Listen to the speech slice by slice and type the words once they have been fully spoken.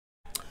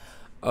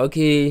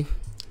Okay,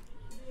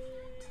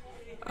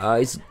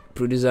 it's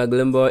producer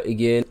Gleam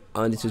again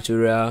on the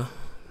tutorial.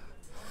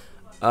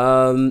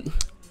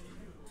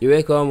 You're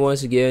welcome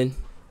once again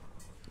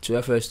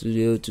to FL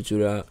Studio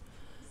tutorial.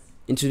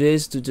 In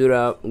today's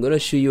tutorial, I'm gonna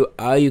show you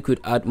how you could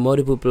add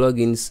multiple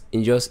plugins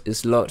in just a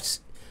slot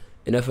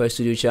in FL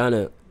Studio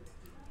channel.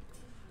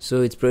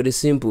 So it's pretty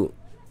simple.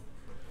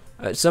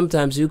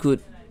 Sometimes you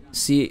could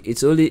see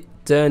it's only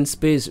 10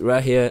 space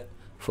right here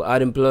for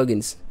adding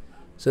plugins.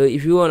 So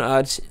if you want to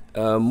add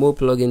more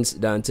plugins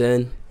than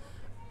 10,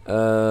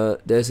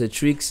 there's a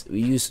tricks we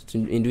use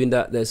in doing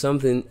that. There's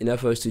something in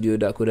FL Studio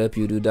that could help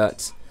you do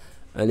that,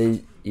 and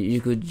then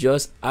you could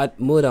just add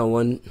more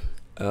than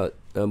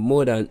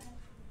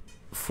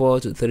 4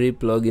 to 3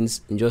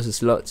 plugins in just a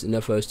slot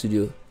in FL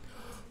Studio.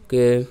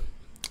 Okay,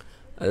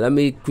 let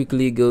me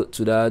quickly go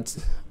to that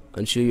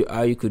and show you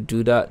how you could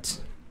do that.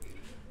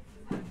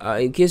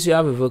 In case you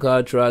have a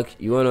vocal track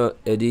you want to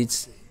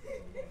edit,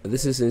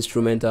 this is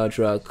instrumental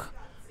track.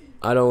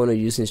 I don't want to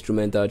use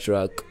instrumental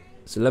track,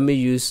 so let me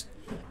use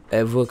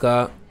a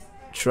vocal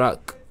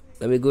track.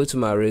 Let me go to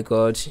my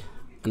record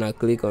and I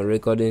click on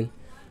recording.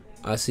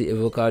 I see a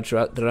vocal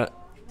track that I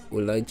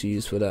would like to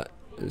use for that.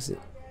 Let's see.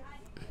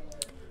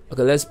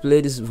 Okay, let's play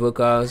these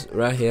vocals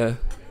right here.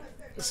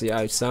 See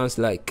how it sounds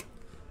like.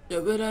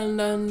 The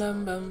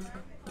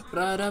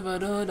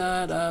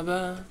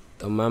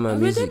mama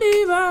music,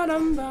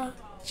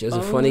 just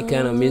a funny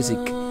kind of music.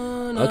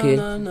 Okay,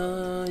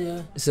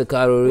 it's a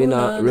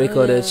Carolina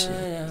recorded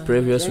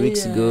previous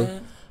weeks ago.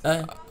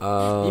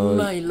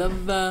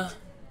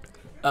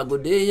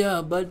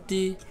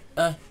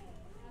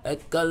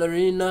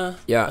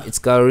 Yeah, it's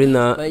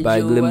Carolina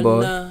by Gleam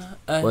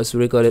was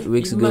recorded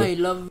weeks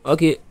ago.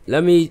 Okay,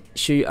 let me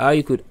show you how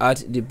you could add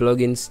the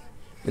plugins.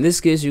 In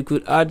this case, you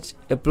could add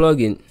a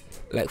plugin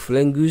like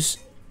Flangus.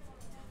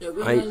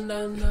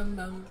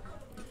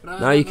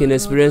 Now you can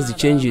experience the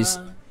changes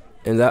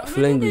in that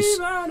Flangus.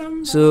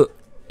 So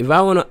if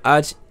I want to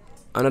add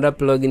another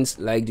plugins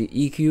like the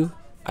EQ,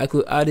 I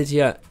could add it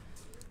here.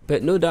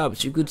 But no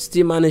doubt you could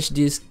still manage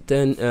these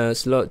 10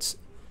 slots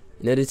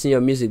in editing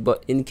your music.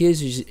 But in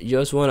case you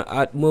just want to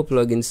add more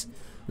plugins,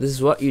 this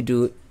is what you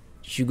do.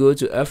 You go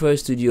to FL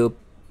Studio.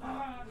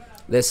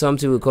 There's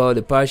something we call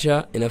the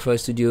partial in FL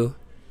Studio.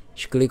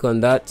 You click on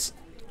that,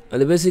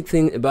 and the basic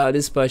thing about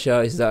this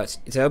partial is that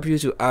it helps you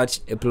to add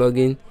a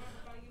plugin,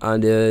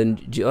 and then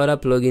the other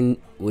plugin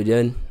will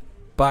then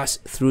pass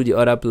through the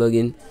other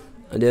plugin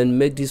and then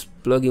make this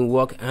plugin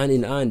work hand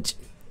in hand.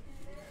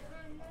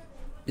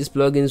 These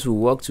plugins will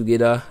work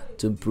together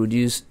to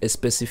produce a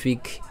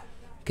specific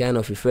kind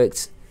of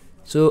effect.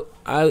 So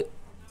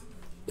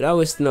without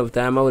wasting of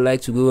time, I would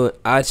like to go and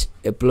add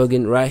a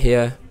plugin right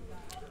here.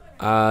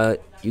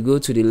 You go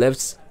to the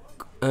left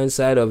hand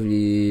side of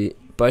the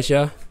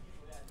partial,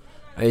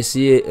 and you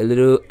see a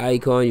little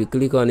icon. You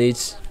click on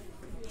it.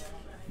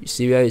 You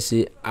see where you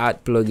say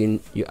add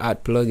plugin, you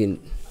add plugin.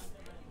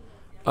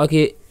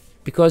 Okay,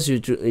 because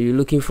you're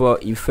looking for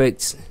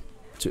effects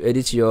to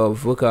edit your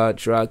vocal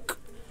track,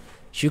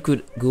 you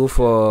could go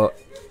for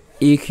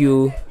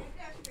EQ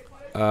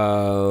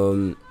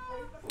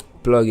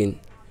plugin.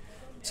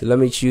 So let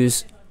me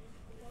choose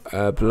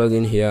a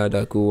plugin here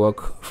that could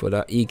work for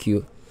that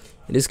EQ.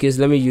 In this case,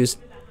 let me use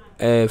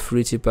a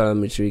fruity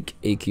parametric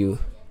EQ.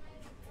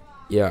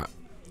 Yeah,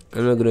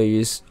 I'm not gonna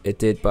use a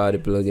third-party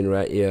plugin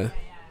right here.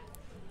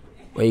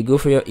 When you go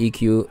for your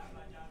EQ,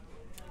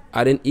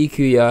 add an EQ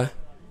here,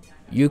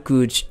 you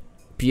could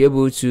be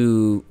able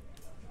to.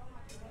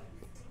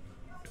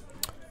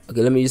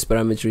 Okay, let me use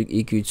parametric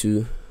EQ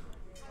 2.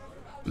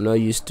 I'm not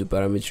used to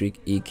parametric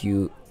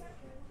EQ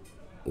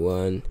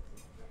 1.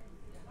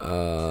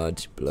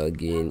 Add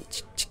plugin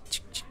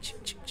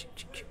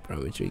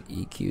parametric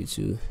EQ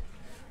 2.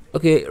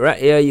 Okay, right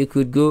here you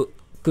could go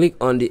click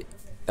on the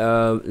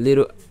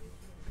little.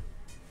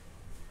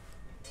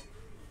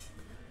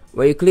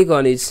 When you click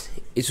on it,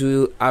 it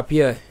will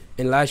appear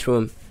in large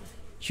form.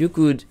 You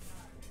could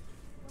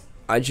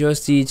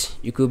adjust it,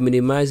 you could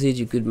minimize it,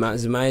 you could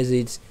maximize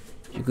it,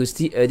 you could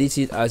still edit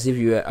it as if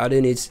you were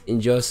adding it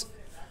in just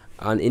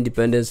an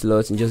independent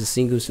slot, in just a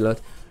single slot.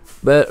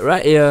 But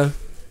right here,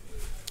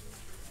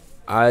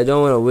 I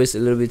don't want to waste a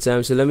little bit of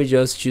time, so let me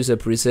just choose a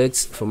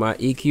preset for my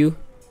EQ.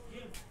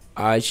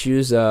 I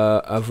choose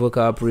a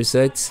vocal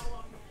preset.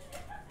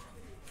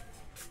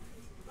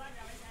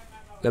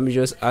 Let me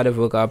just add a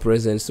vocal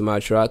presence to my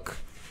track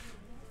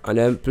and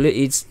then play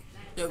it.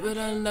 You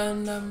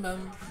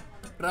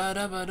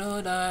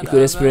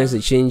could experience a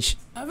change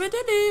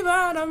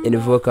in the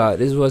vocal.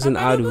 This wasn't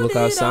how the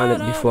vocal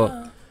sounded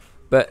before.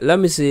 But let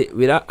me see,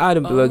 without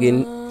adding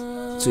plugin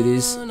to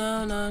this,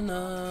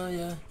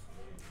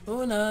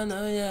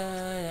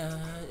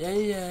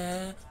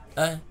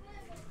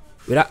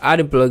 without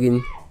adding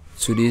plugin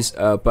to this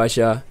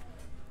partial,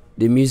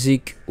 the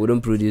music will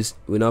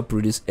not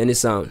produce any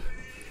sound.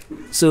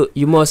 So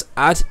you must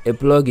add a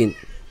plugin,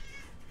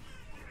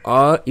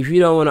 or if you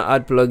don't want to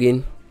add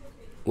plugin,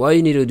 what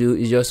you need to do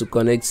is just to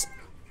connect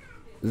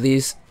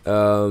this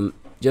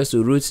just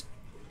to root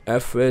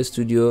FL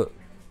Studio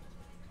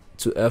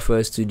to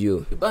FL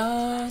Studio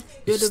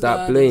to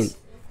start playing.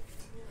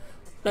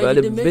 But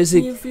the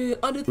basic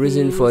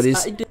reason for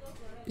this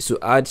is to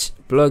add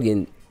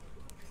plugin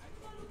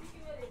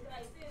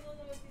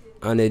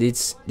and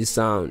edit the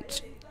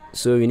sound.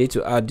 So you need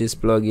to add this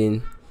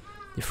plugin,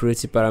 the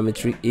Fruity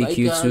Parametric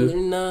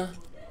EQ2.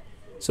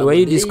 So when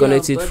you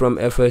disconnect it from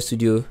FL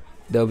Studio,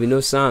 there will be no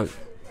sound.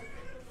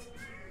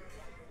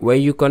 When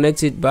you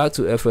connect it back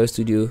to FL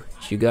Studio,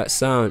 you got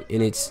sound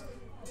in it.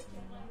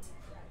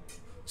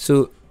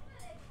 So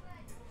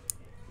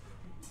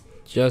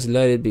just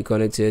let it be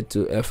connected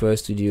to FL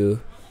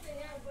Studio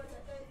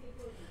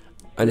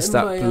and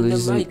start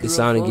producing the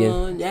sound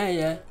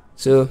again.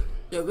 So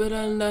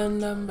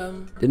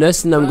the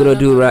next thing I'm gonna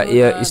do right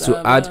here is to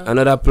add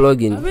another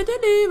plugin.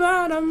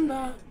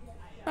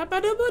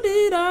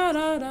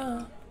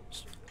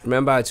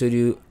 Remember I told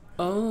you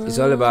it's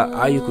all about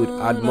how you could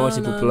add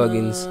multiple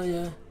plugins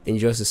in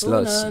just the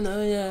slots.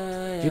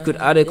 You could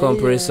add a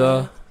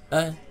compressor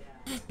to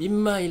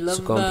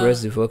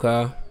compress the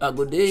vocal track. I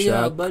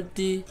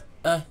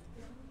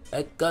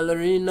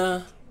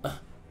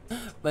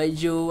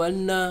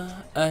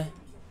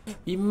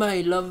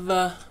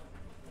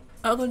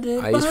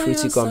use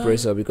Fruity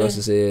compressor because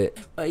it's a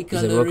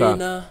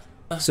vocal.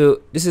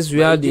 So this is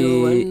where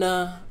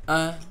the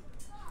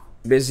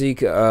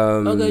basic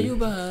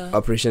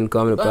operation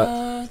come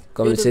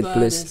to take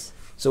place.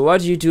 So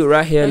what you do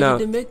right here now,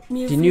 the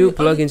new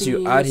plugins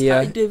you add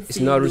here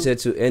is not rooted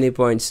to any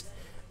points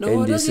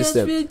in the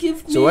system.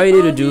 So what you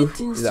need to do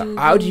is that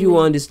how do you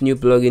want these new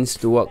plugins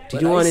to work? Do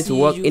you want it to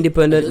work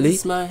independently,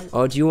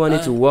 or do you want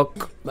it to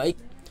work? Do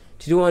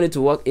you want it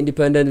to work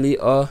independently,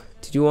 or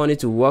do you want it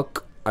to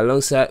work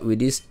alongside with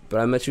this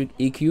parametric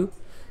EQ?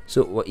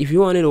 So if you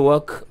want it to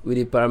work with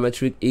the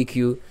parametric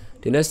EQ,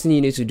 the next thing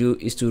you need to do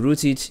is to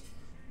route it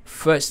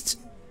first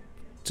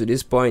to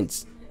this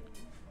point.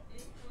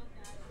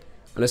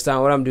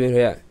 Understand what I'm doing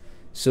here?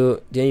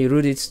 So then you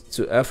route it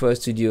to FL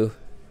Studio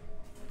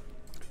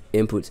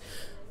input,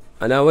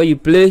 and now when you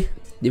play,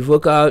 the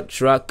vocal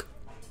track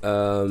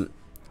will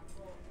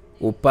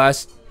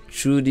pass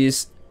through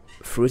this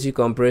Fruity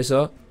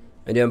compressor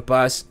and then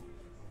pass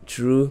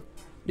through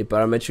the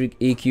parametric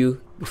EQ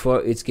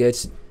before it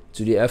gets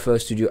to the FL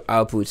Studio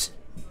output.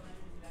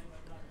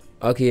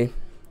 Okay,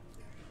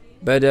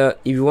 but if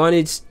you want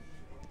it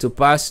to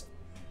pass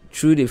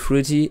through the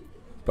Fruity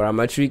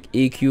parametric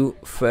EQ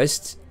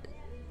first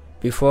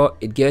before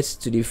it gets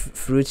to the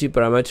Fruity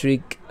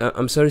parametric,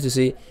 I'm sorry to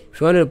say,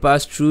 if you want to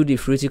pass through the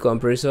Fruity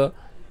compressor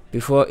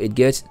before it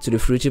gets to the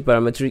Fruity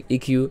parametric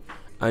EQ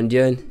and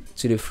then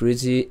to the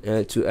Fruity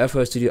to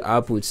FL Studio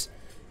outputs,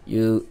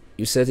 you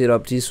set it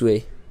up this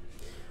way.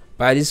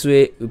 By this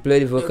way, we play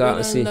the vocal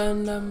and see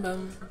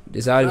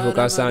this is how the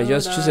vocal sound.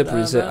 Just choose a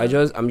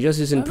preset. I'm just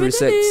using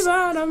presets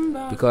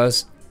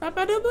because I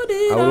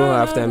won't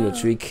have time to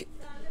tweak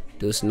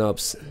those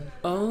knobs.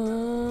 You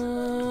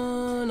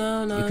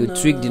could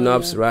tweak the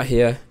knobs right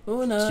here.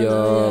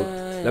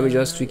 Let me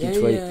just tweak it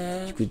for you.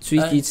 You could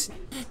tweak it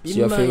to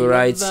your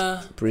favorite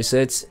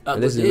presets,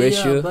 and this is the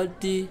ratio.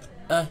 You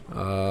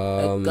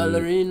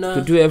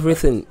could do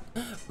everything.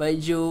 By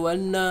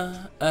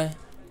Joanna,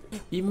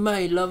 be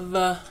my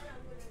lover.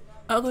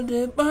 I go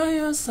there by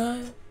your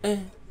side.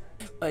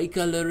 My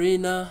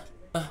Calarina,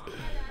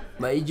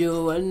 my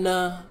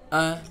Joanna.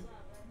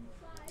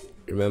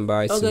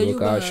 Remember, it's a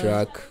vocal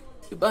track.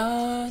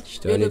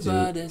 Don't need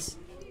to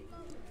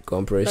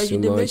compress too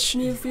much. Makes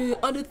me feel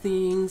other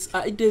things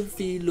I did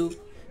feel.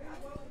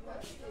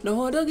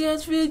 No other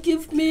girls will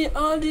give me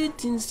all the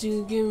things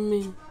you give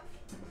me.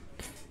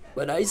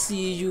 But I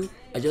see you,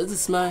 I just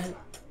smile.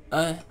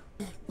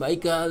 My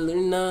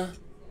Calarina,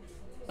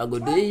 I go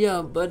there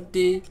your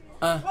body.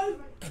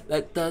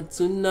 Like that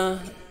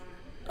tuna.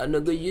 I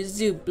no go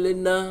use you play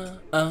now.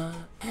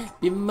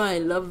 Be my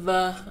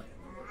lover.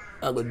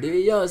 I go there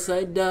your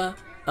side. My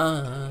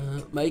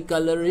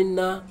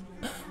Calarina.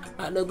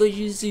 I no go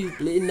use you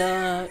play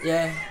now.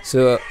 Yeah.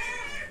 So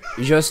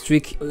you just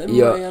tweak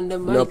your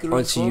knob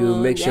until you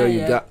make sure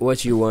you got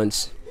what you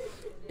want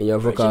in your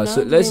vocal.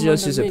 So let's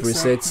just use a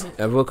preset,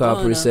 a vocal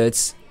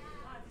preset.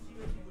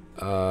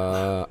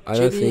 I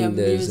don't think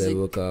there's a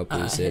vocal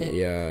preset.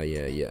 Yeah.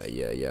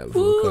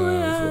 Vocal.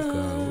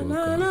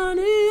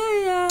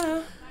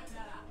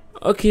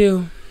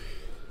 Okay.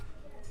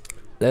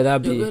 Let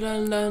that be.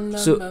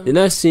 So the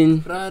next thing,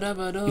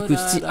 you could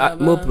still add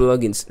more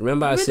plugins.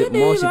 Remember I said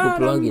multiple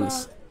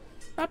plugins.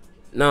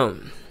 Now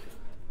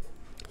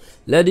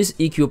let this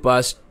EQ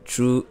pass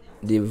through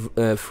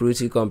the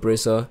Fruity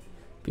compressor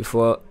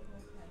before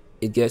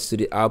it gets to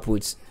the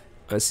output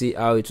and see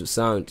how it will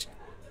sound.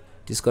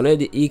 Disconnect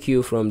the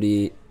EQ from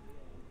the,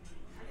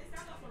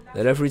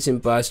 let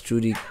everything pass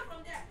through the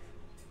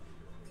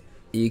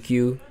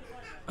EQ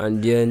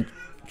and then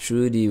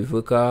through the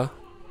vocal,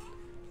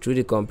 through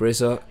the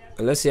compressor,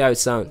 and let's see how it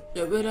sounds.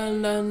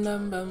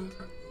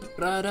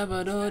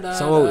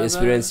 Someone will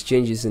experience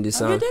changes in the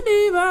sound.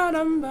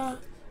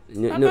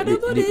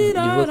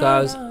 The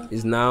vocals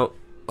is now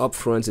up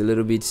front a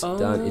little bit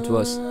than it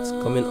was. It's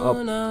coming up.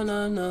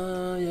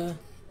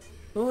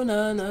 Oh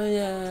na na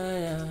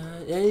yeah.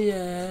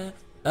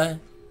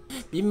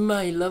 Be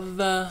my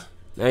lover.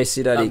 Now you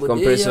see that the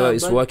compressor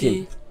is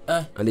working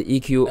and the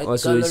EQ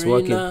also is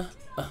working.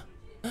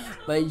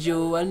 My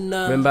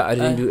Joanna. Remember, I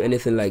didn't do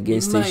anything like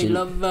gain station.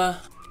 I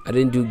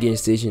didn't do gain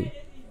station.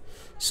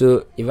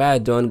 So if I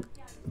had done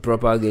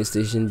proper gain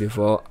station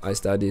before I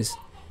start this,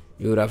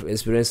 you would have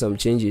experienced some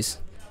changes.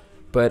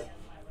 But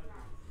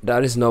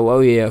that is not what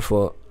we're here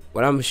for.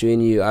 What I'm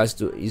showing you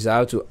is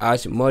how to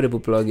add multiple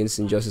plugins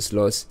in just a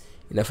slot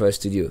in FL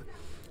Studio.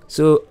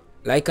 So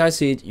like I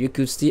said, you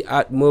could still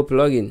add more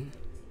plugin.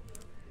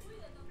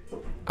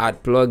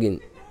 Add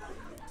plugin.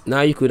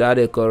 Now you could add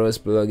a chorus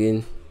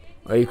plugin,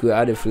 or you could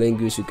add a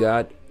flangus. You could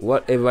add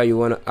whatever you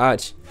want to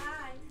add,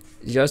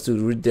 just to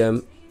route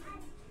them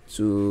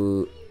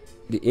to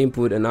the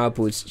input and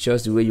outputs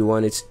just the way you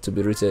want it to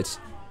be routed.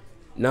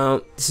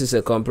 Now this is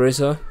a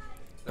compressor.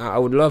 I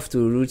would love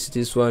to route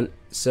this one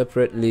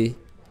separately,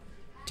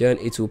 then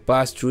it will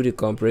pass through the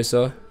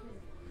compressor.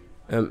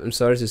 I'm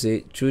sorry to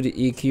say, through the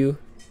EQ.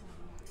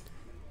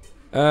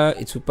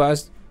 It will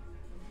pass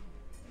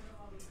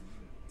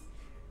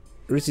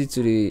routed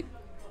to the,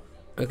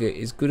 okay,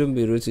 it couldn't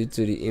be routed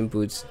to the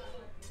inputs,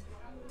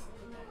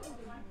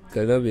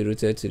 cannot be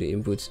routed to the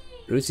inputs.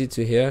 Route it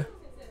to here,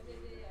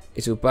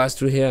 it will pass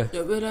through here,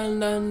 and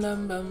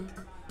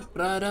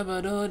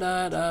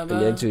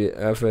then to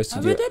the FL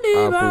Studio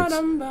output.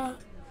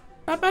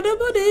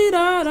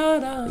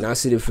 Now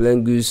see the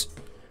flangus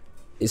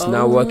is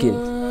now working.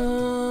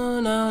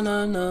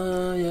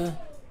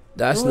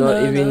 That's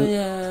not even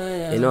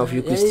enough.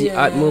 You could still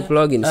add more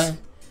plugins.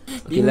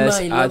 Okay, let's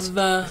add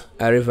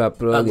a reverb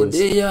plugins.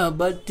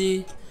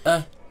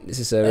 This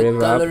is a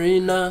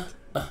reverb.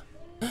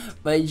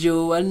 My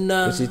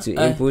Joanna. Proceed to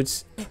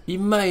inputs. Be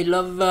my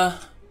lover.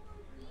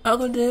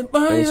 And it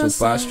will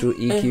pass through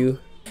EQ.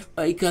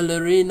 My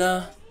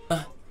Calarina.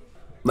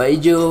 My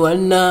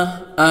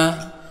Joanna.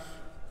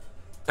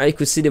 And you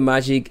could see the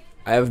magic.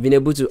 I have been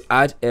able to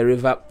add a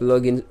reverb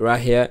plugin right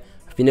here.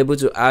 I've been able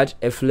to add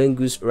a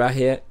flangus right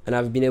here, and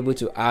I've been able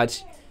to add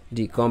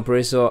the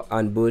compressor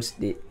and both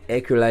the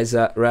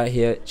equalizer right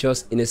here,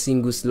 just in a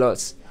single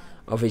slot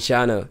of a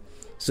channel.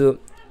 So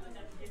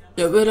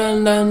now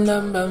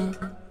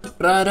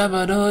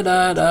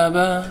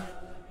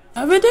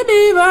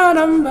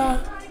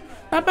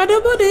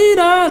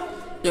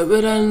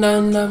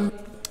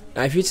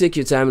if you take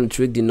your time and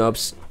tweak the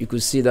knobs, you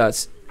could see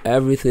that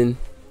everything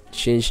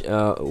change,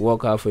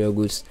 work out for your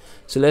goods.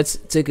 So let's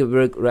take a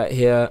break right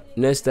here.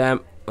 Next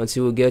time,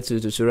 until we get to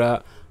the tutorial,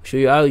 I'll show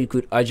you how you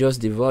could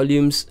adjust the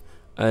volumes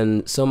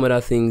and some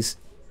other things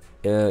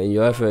in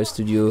your FL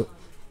Studio,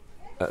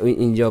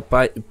 in your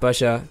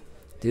Pasha.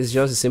 This is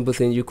just a simple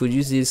thing. You could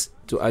use this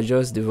to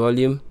adjust the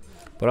volume,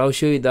 but I'll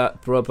show you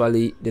that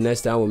properly the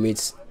next time we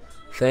meet.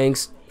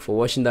 Thanks for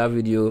watching that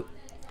video.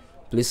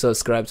 Please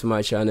subscribe to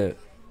my channel.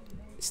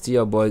 Still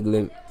your boy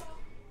Gleam.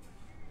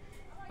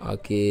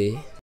 Okay.